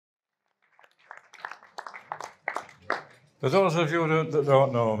For those of you that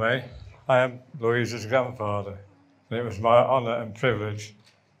don't know me, I am Louise's grandfather, and it was my honour and privilege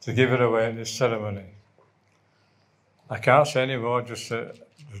to give her away in this ceremony. I can't say any more, just that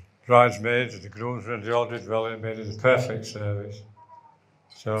the bridesmaids, the groomsmen, they all did well and made it a perfect service.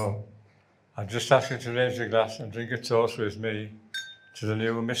 So I just ask you to raise your glass and drink a toast with me to the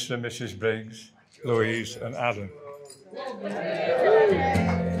new Mr. and Mrs. Briggs, Louise and Adam.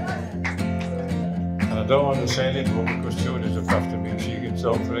 And I don't want to say anything more because Judy's up after me and she can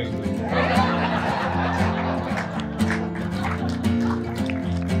talk for English.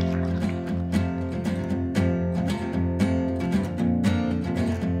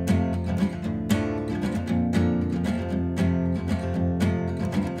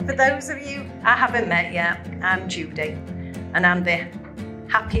 For those of you I haven't met yet, I'm Judy, and I'm the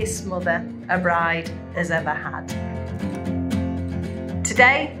happiest mother a bride has ever had.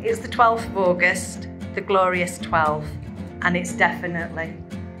 Today is the 12th of August, the glorious 12th, and it's definitely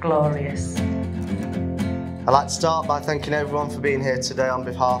glorious. I'd like to start by thanking everyone for being here today on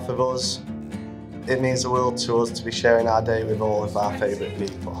behalf of us. It means the world to us to be sharing our day with all of our favourite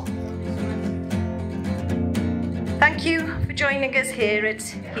people. Thank you for joining us here at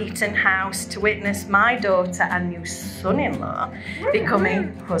Heaton House to witness my daughter and new son-in-law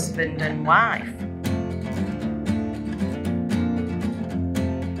becoming husband and wife.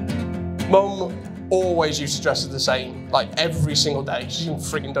 Mum always used to dress as the same, like every single day. She's even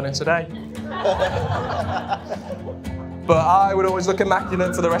frigging done it today. But I would always look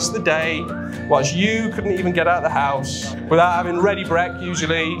immaculate for the rest of the day, whilst you couldn't even get out of the house without having ready break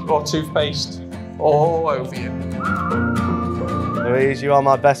usually, or toothpaste all over you. Louise, you are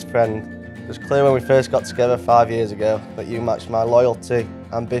my best friend. It was clear when we first got together 5 years ago that you matched my loyalty,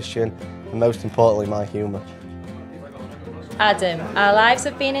 ambition, and most importantly, my humour. Adam, our lives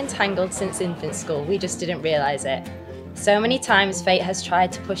have been entangled since infant school, we just didn't realise it. So many times fate has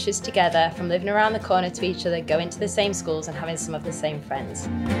tried to push us together, from living around the corner to each other, going to the same schools and having some of the same friends.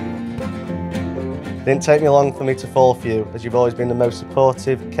 It didn't take me long for me to fall for you, as you've always been the most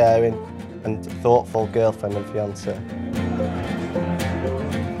supportive, caring and thoughtful girlfriend and fiancée.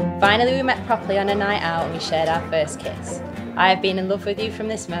 Finally we met properly on a night out and we shared our first kiss. I have been in love with you from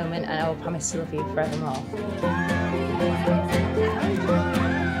this moment and I will promise to love you forevermore.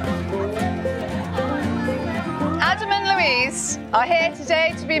 Adam and Louise are here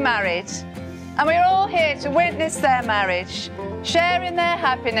today to be married, and we're all here to witness their marriage, sharing their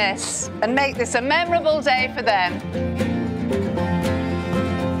happiness and make this a memorable day for them.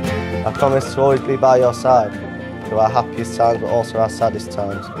 I promise to always be by your side through our happiest times but also our saddest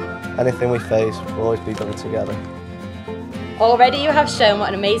times. Anything we face will always be done together. Already you have shown what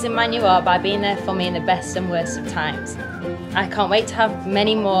an amazing man you are by being there for me in the best and worst of times. I can't wait to have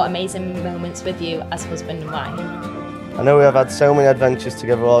many more amazing moments with you as husband and wife. I know we have had so many adventures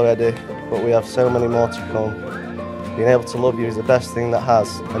together already, but we have so many more to come. Being able to love you is the best thing that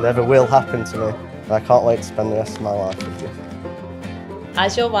has and ever will happen to me, and I can't wait to spend the rest of my life with you.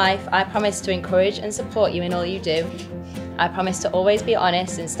 As your wife, I promise to encourage and support you in all you do. I promise to always be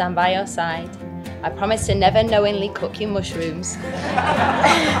honest and stand by your side. I promise to never knowingly cook you mushrooms.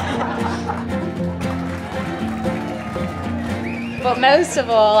 But most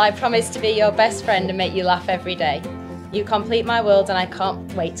of all, I promise to be your best friend and make you laugh every day. You complete my world and I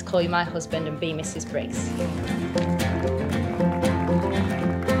can't wait to call you my husband and be Mrs. Briggs.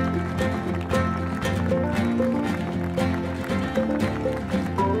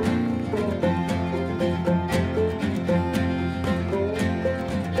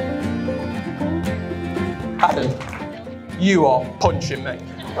 Adam, you are punching me.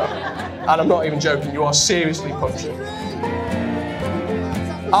 And I'm not even joking, you are seriously punching.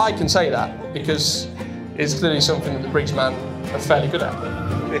 I can say that because it's clearly something that the Briggs man are fairly good at.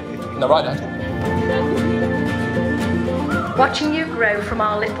 No, right, Dad? Watching you grow from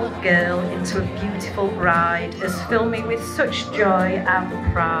our little girl into a beautiful bride has filled me with such joy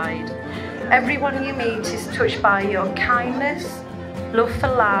and pride. Everyone you meet is touched by your kindness, love for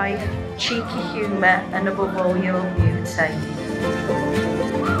life, cheeky humour and above all your beauty.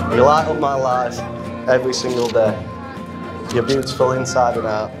 You light up my life every single day. You're beautiful inside and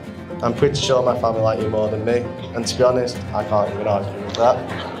out. I'm pretty sure my family like you more than me, and to be honest, I can't even argue with that.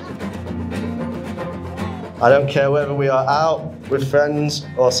 I don't care whether we are out with friends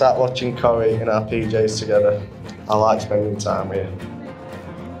or sat watching Corrie in our PJs together. I like spending time with you.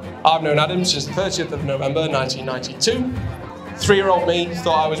 I've known Adam since the 30th of November 1992. 3-year-old me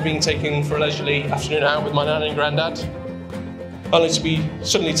thought I was being taken for a leisurely afternoon out with my nan and granddad, only to be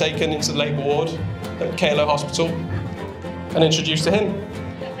suddenly taken into the labour ward at KLO Hospital and introduced to him.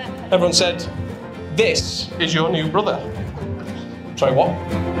 Everyone said, "This is your new brother." Sorry, what?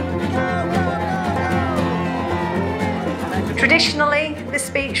 Traditionally, the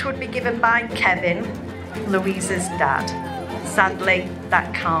speech would be given by Kevin, Louise's dad. Sadly,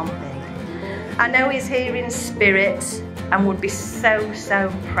 that can't be. I know he's here in spirit and would be so,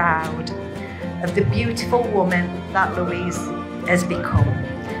 so proud of the beautiful woman that Louise has become.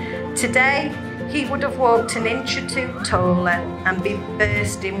 Today, he would have walked an inch or two taller and be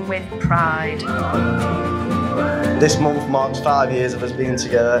bursting with pride. This month marks 5 years of us being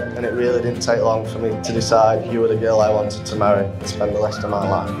together, and it really didn't take long for me to decide you were the girl I wanted to marry and spend the rest of my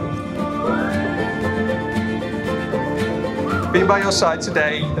life with. Being by your side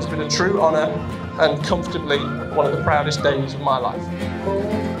today has been a true honour and comfortably one of the proudest days of my life.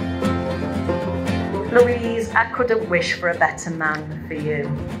 Louise, I couldn't wish for a better man for you.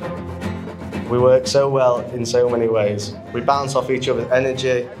 We work so well in so many ways. We bounce off each other's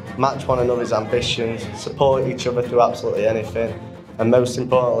energy, match one another's ambitions, support each other through absolutely anything, and most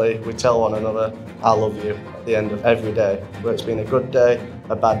importantly, we tell one another, I love you, at the end of every day, whether it's been a good day,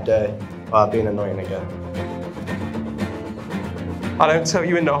 a bad day, or I've been annoying again. I don't tell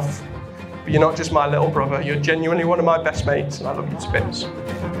you enough, but you're not just my little brother, you're genuinely one of my best mates, and I love you to bits.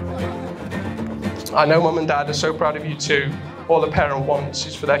 I know Mum and Dad are so proud of you too. All a parent wants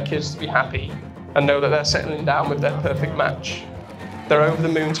is for their kids to be happy and know that they're settling down with their perfect match. They're over the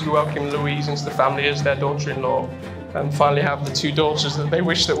moon to be welcoming Louise into the family as their daughter-in-law and finally have the 2 daughters that they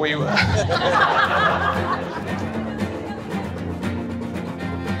wish that we were.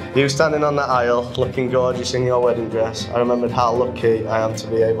 You standing on that aisle, looking gorgeous in your wedding dress, I remembered how lucky I am to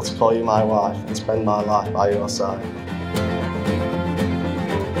be able to call you my wife and spend my life by your side.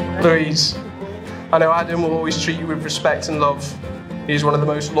 Louise, I know Adam will always treat you with respect and love. He's one of the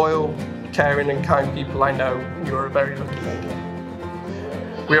most loyal, caring and kind people I know, and you are a very lucky lady.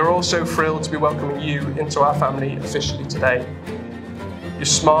 We are also thrilled to be welcoming you into our family officially today. You're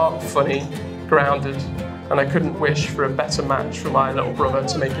smart, funny, grounded, and I couldn't wish for a better match for my little brother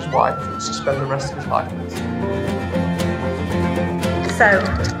to make his wife and to spend the rest of his life with. So,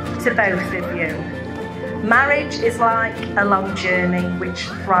 to both of you, marriage is like a long journey which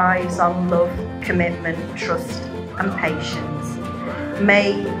thrives on love, commitment, trust and patience.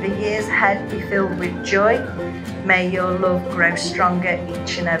 May the years ahead be filled with joy. May your love grow stronger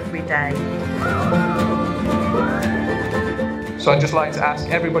each and every day. So I'd just like to ask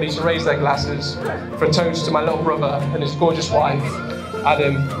everybody to raise their glasses for a toast to my little brother and his gorgeous wife,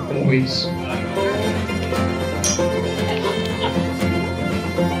 Adam and Louise.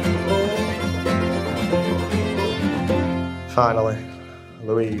 Finally,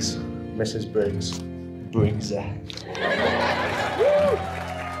 Louise, Mrs. Briggs, Briggsy.